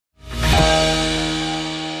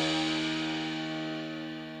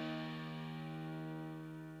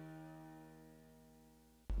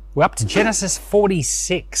We're up to Genesis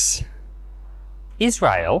 46.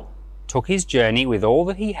 Israel took his journey with all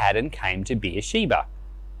that he had and came to Beersheba,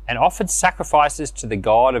 and offered sacrifices to the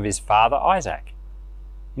God of his father Isaac.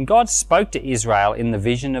 And God spoke to Israel in the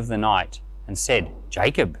vision of the night, and said,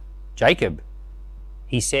 "Jacob, Jacob."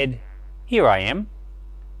 He said, "Here I am."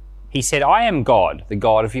 He said, "I am God, the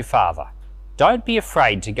God of your father. Don't be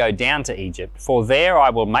afraid to go down to Egypt, for there I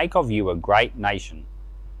will make of you a great nation.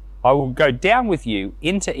 I will go down with you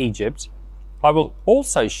into Egypt. I will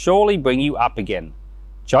also surely bring you up again.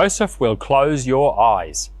 Joseph will close your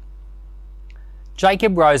eyes."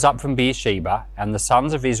 Jacob rose up from Beersheba, and the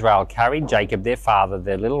sons of Israel carried Jacob their father,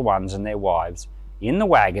 their little ones and their wives, in the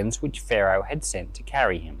wagons which Pharaoh had sent to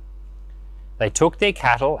carry him. They took their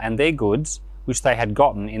cattle and their goods, which they had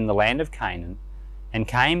gotten in the land of Canaan, and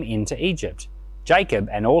came into Egypt, Jacob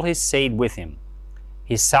and all his seed with him,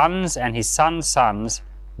 his sons and his sons' sons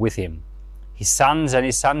with him, his sons and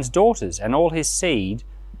his sons' daughters, and all his seed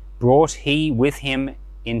brought he with him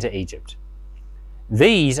into Egypt.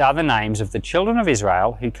 These are the names of the children of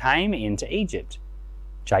Israel who came into Egypt: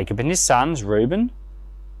 Jacob and his sons, Reuben,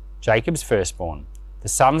 Jacob's firstborn. The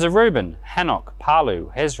sons of Reuben, Hanok,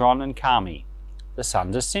 Palu, Hezron, and Carmi. The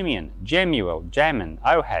sons of Simeon, Jemuel, Jamin,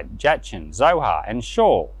 Ohad, Jachin, Zohar, and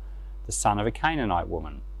Shaul, the son of a Canaanite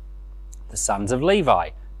woman. The sons of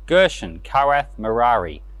Levi, Gershon, Kohath,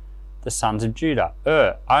 Merari. The sons of Judah,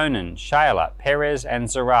 Onan, Shelah, Perez, and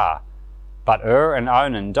Zerah. But and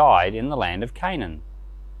Onan died in the land of Canaan.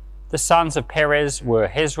 The sons of Perez were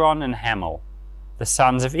Hezron and Hamel. The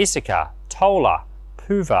sons of Issachar, Tola,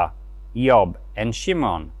 Puvah, Yob, and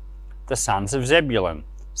Shimron. The sons of Zebulun,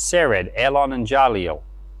 Sered, Elon, and Jaleel.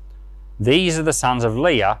 These are the sons of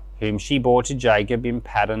Leah, whom she bore to Jacob in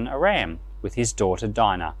Paddan Aram, with his daughter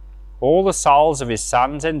Dinah. All the souls of his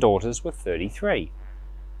sons and daughters were 33.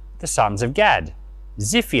 The sons of Gad,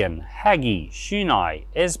 Ziphion, Haggi, Shunai,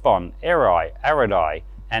 Esbon, Eri, Aradai,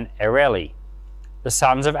 and Ereli. The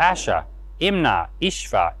sons of Asher, Imnah,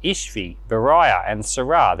 Ishva, Ishvi, Beriah, and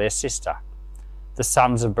Sarah, their sister. The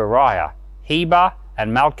sons of Beriah, Heber,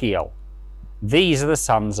 and Malchiel. These are the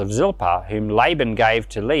sons of Zilpah, whom Laban gave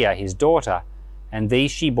to Leah his daughter, and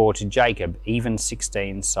these she bore to Jacob, even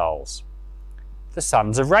 16 souls. The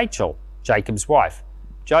sons of Rachel, Jacob's wife,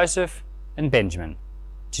 Joseph and Benjamin.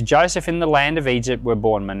 To Joseph in the land of Egypt were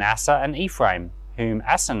born Manasseh and Ephraim, whom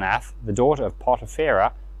Asenath, the daughter of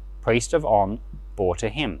Potipharah, priest of On, bore to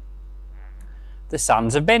him. The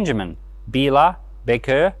sons of Benjamin, Bela,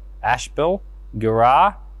 Becher, Ashbel,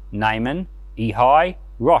 Gerah, Naaman, Ehi,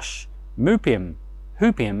 Rosh, Mupim,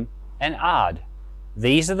 Hupim, and Ard.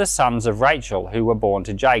 These are the sons of Rachel who were born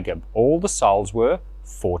to Jacob. All the souls were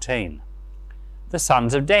 14. The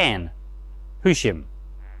sons of Dan, Hushim.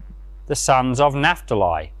 The sons of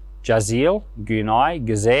Naphtali, Jaziel, Gunai,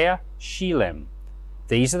 Gezer, Shilem.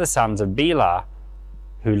 These are the sons of Bela,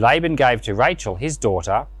 who Laban gave to Rachel his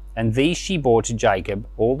daughter, and these she bore to Jacob.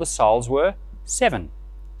 All the souls were 7.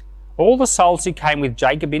 All the souls who came with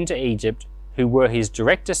Jacob into Egypt, who were his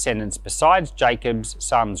direct descendants besides Jacob's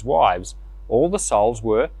sons' wives, all the souls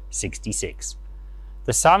were 66.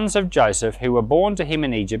 The sons of Joseph who were born to him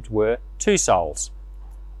in Egypt were 2 souls.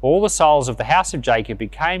 All the souls of the house of Jacob who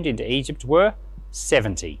came into Egypt were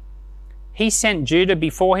 70. He sent Judah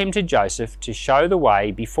before him to Joseph to show the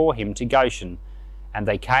way before him to Goshen, and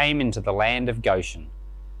they came into the land of Goshen.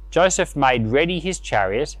 Joseph made ready his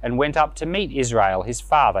chariot and went up to meet Israel his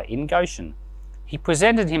father in Goshen. He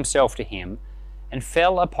presented himself to him and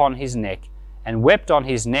fell upon his neck and wept on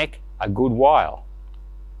his neck a good while.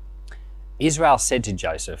 Israel said to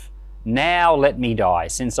Joseph, "Now let me die,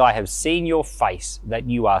 since I have seen your face, that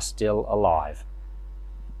you are still alive."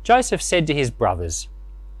 Joseph said to his brothers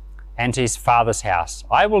and to his father's house,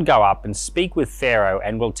 "I will go up and speak with Pharaoh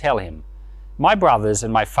and will tell him, 'My brothers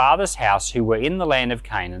and my father's house who were in the land of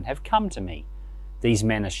Canaan have come to me. These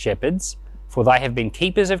men are shepherds, for they have been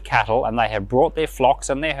keepers of cattle, and they have brought their flocks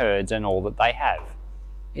and their herds and all that they have.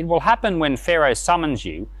 It will happen when Pharaoh summons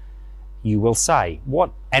you, you will say,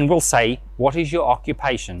 What is your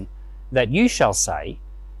occupation? That you shall say,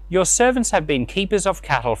 Your servants have been keepers of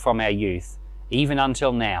cattle from our youth, even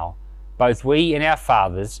until now, both we and our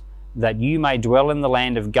fathers, that you may dwell in the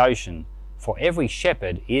land of Goshen, for every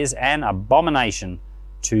shepherd is an abomination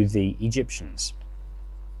to the Egyptians."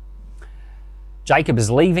 Jacob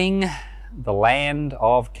is leaving the land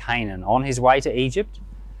of Canaan on his way to Egypt,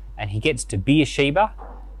 and he gets to Beersheba,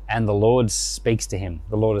 and the Lord speaks to him.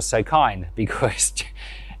 The Lord is so kind, because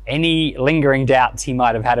any lingering doubts he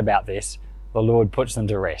might have had about this, the Lord puts them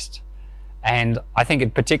to rest. And I think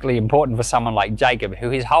it's particularly important for someone like Jacob, who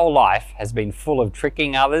his whole life has been full of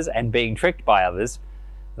tricking others and being tricked by others.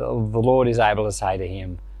 the Lord is able to say to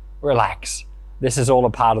him, relax, this is all a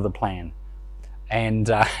part of the plan. And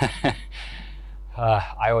I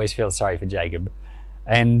always feel sorry for Jacob.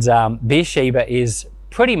 And Beersheba is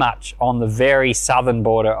pretty much on the very southern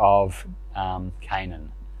border of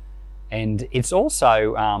Canaan. And it's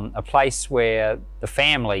also a place where the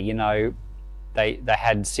family, they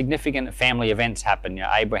had significant family events happen.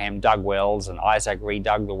 Abraham dug wells and Isaac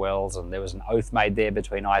redug the wells, and there was an oath made there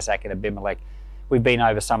between Isaac and Abimelech. We've been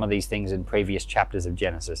over some of these things in previous chapters of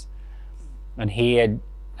Genesis. And here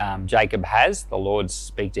Jacob has the Lord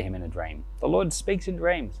speak to him in a dream. The Lord speaks in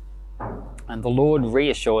dreams. And the Lord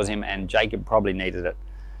reassures him, and Jacob probably needed it.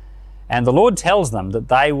 And the Lord tells them that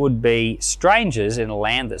they would be strangers in a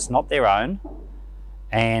land that's not their own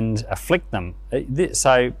and afflict them.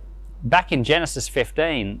 So back in Genesis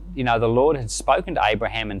 15, the Lord had spoken to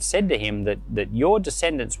Abraham and said to him that your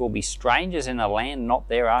descendants will be strangers in a land not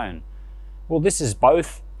their own. Well, this is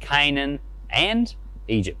both Canaan and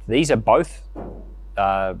Egypt. These are both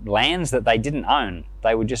lands that they didn't own.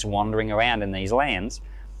 They were just wandering around in these lands.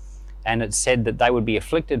 And it said that they would be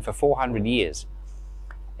afflicted for 400 years.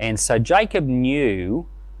 And so Jacob knew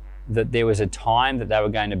that there was a time that they were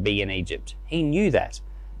going to be in Egypt. He knew that.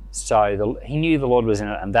 So he knew the Lord was in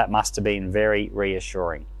it, and that must have been very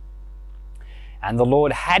reassuring. And the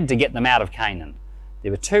Lord had to get them out of Canaan.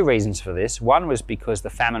 There were two reasons for this. One was because the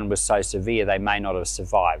famine was so severe they may not have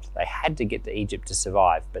survived. They had to get to Egypt to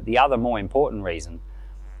survive. But the other more important reason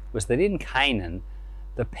was that in Canaan,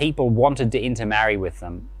 the people wanted to intermarry with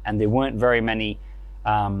them, and there weren't very many,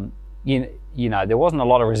 there wasn't a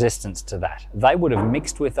lot of resistance to that. They would have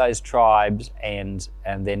mixed with those tribes, and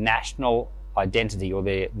their national identity or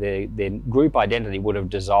their group identity would have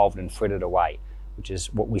dissolved and frittered away, which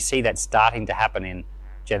is what we see that starting to happen in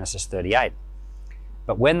Genesis 38.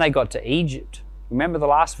 But when they got to Egypt, remember the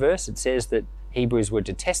last verse? It says that Hebrews were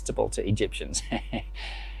detestable to Egyptians.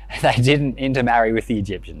 They didn't intermarry with the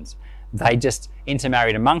Egyptians. They just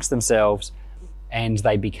intermarried amongst themselves, and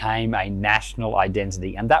they became a national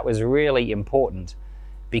identity. And that was really important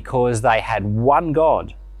because they had one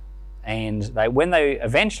God. And when they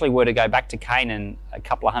eventually were to go back to Canaan a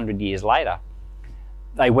couple of hundred years later,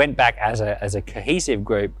 they went back as a cohesive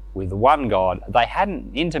group with one God. They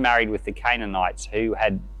hadn't intermarried with the Canaanites, who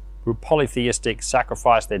were polytheistic,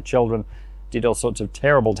 sacrificed their children, did all sorts of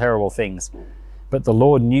terrible, terrible things. But the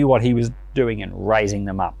Lord knew what he was doing in raising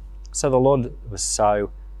them up. So the Lord was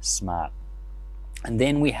so smart. And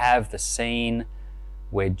then we have the scene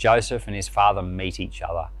where Joseph and his father meet each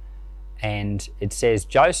other. And it says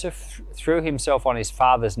Joseph threw himself on his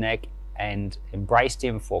father's neck and embraced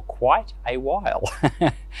him for quite a while.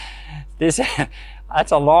 That's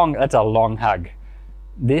a long hug.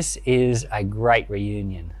 This is a great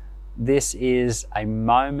reunion. This is a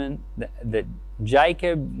moment that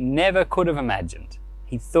Jacob never could have imagined.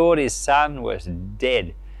 He thought his son was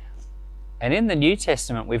dead. And in the New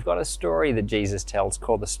Testament, we've got a story that Jesus tells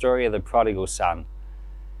called the story of the prodigal son.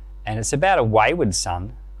 And it's about a wayward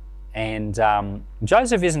son. And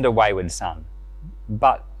Joseph isn't a wayward son.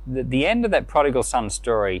 But at the end of that prodigal son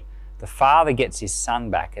story, the father gets his son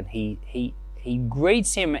back, and he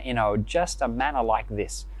greets him in just a manner like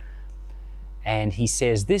this. And he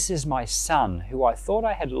says, "This is my son, who I thought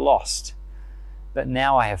I had lost, but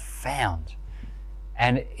now I have found."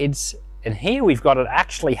 And here we've got it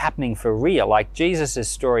actually happening for real. Like Jesus'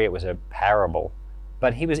 story, it was a parable,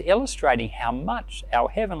 but he was illustrating how much our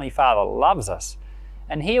Heavenly Father loves us.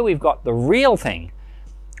 And here we've got the real thing,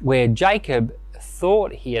 where Jacob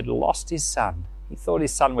thought he had lost his son. He thought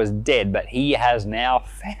his son was dead, but he has now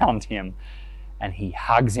found him. And he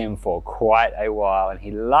hugs him for quite a while, and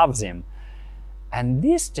he loves him. And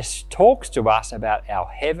this just talks to us about our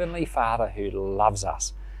Heavenly Father who loves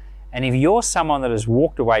us. And if you're someone that has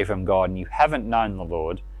walked away from God and you haven't known the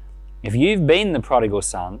Lord, if you've been the prodigal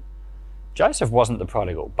son, Joseph wasn't the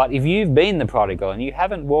prodigal, but if you've been the prodigal and you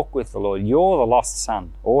haven't walked with the Lord, you're the lost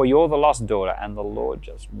son or you're the lost daughter, and the Lord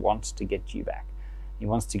just wants to get you back. He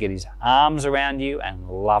wants to get his arms around you and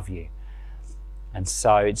love you. And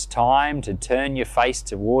so it's time to turn your face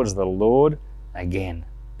towards the Lord again,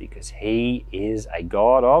 because he is a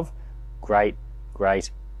God of great, great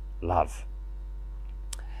love.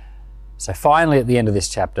 So finally, at the end of this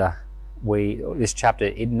chapter,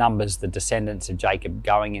 it numbers the descendants of Jacob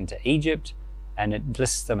going into Egypt, and it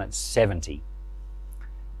lists them at 70.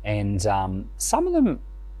 And some of them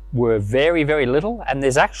were very, very little, and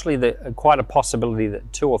there's actually quite a possibility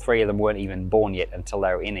that 2 or 3 of them weren't even born yet until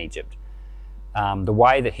they were in Egypt. The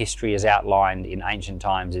way that history is outlined in ancient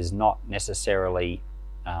times is not necessarily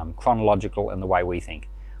chronological in the way we think.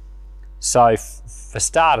 So for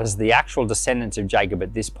starters, the actual descendants of Jacob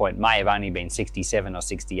at this point may have only been 67 or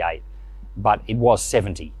 68, but it was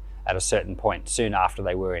 70 at a certain point soon after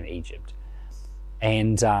they were in Egypt.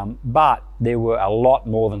 And but there were a lot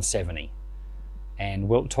more than 70. And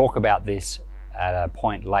we'll talk about this at a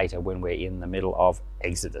point later when we're in the middle of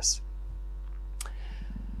Exodus.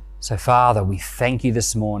 So Father, we thank you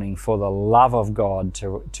this morning for the love of God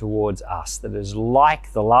towards us that is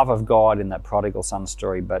like the love of God in that prodigal son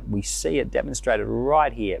story, but we see it demonstrated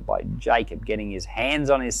right here by Jacob getting his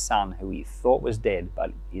hands on his son who he thought was dead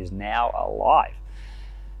but is now alive.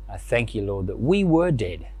 I thank you, Lord, that we were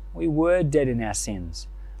dead. We were dead in our sins.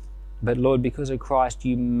 But Lord, because of Christ,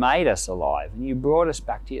 you made us alive and you brought us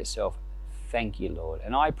back to yourself. Thank you, Lord.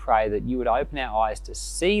 And I pray that you would open our eyes to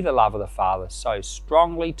see the love of the Father so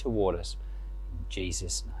strongly toward us. In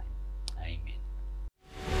Jesus' name.